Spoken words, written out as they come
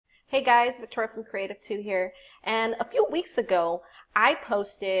Hey guys, Victoria from Creative2 here, and a few weeks ago I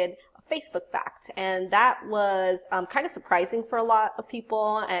posted a Facebook fact, and that was kind of surprising for a lot of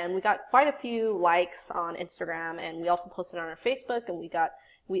people, and we got quite a few likes on Instagram, and we also posted on our Facebook,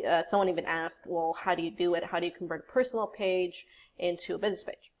 and someone even asked, well, how do you do it? How do you convert a personal page into a business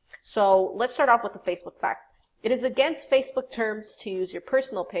page? So let's start off with the Facebook fact. It is against Facebook terms to use your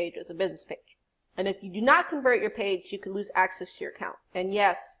personal page as a business page. And if you do not convert your page, you can lose access to your account. And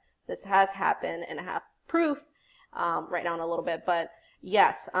yes, this has happened, and I have proof right now in a little bit. But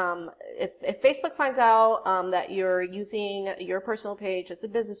yes, if Facebook finds out that you're using your personal page as a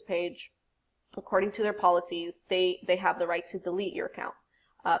business page, according to their policies, they have the right to delete your account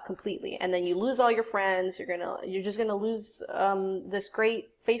completely, and then you lose all your friends. You're just gonna lose this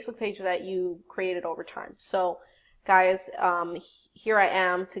great Facebook page that you created over time. So, guys, here I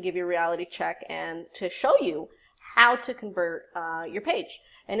am to give you a reality check and to show you how to convert your page.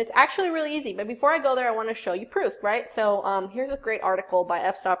 And it's actually really easy. But before I go there, I want to show you proof, right? So here's a great article by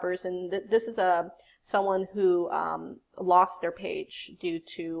Fstoppers, and this is someone who lost their page due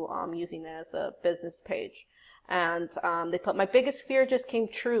to using it as a business page. And they put, "My biggest fear just came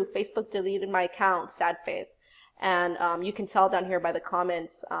true. Facebook deleted my account, sad face." And you can tell down here by the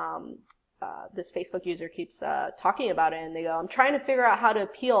comments, this Facebook user keeps talking about it, and they go, "I'm trying to figure out how to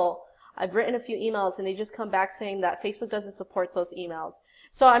appeal. I've written a few emails and they just come back saying that Facebook doesn't support those emails."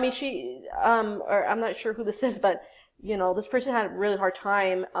 So, I mean, or I'm not sure who this is, but, you know, this person had a really hard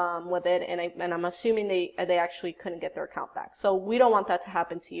time with it, and I'm assuming they actually couldn't get their account back. So we don't want that to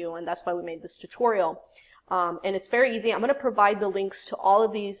happen to you, and that's why we made this tutorial. And it's very easy. I'm going to provide the links to all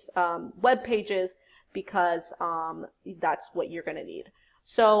of these web pages because that's what you're going to need.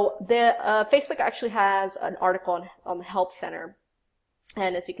 So Facebook actually has an article on the Help Center.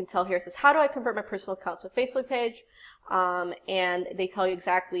 And as you can tell here, it says, "How do I convert my personal account to a Facebook page?" And they tell you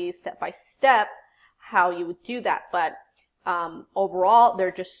exactly step by step how you would do that. But overall, there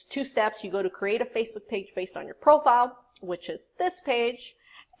are just 2 steps. You go to create a Facebook page based on your profile, which is this page,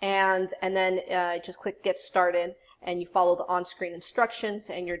 and then just click Get Started, and you follow the on-screen instructions,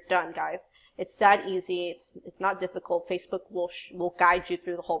 and you're done, guys. It's that easy. It's not difficult. Facebook will guide you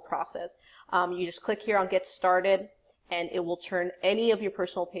through the whole process. You just click here on Get Started, and it will turn any of your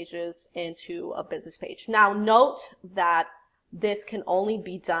personal pages into a business page. Now, note that this can only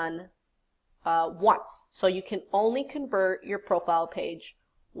be done once. So you can only convert your profile page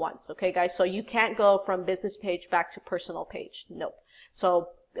once, okay, guys? So you can't go from business page back to personal page. Nope.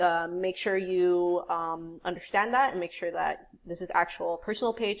 So make sure you understand that, and make sure that this is actual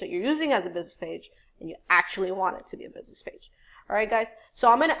personal page that you're using as a business page, and you actually want it to be a business page. All right, guys? So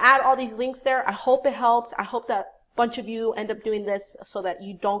I'm going to add all these links there. I hope it helped. I hope that bunch of you end up doing this so that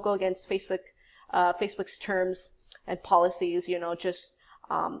you don't go against Facebook's terms and policies, you know,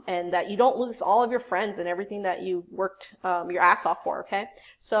 and that you don't lose all of your friends and everything that you worked your ass off for, okay?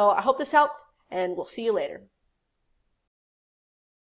 So I hope this helped, and we'll see you later.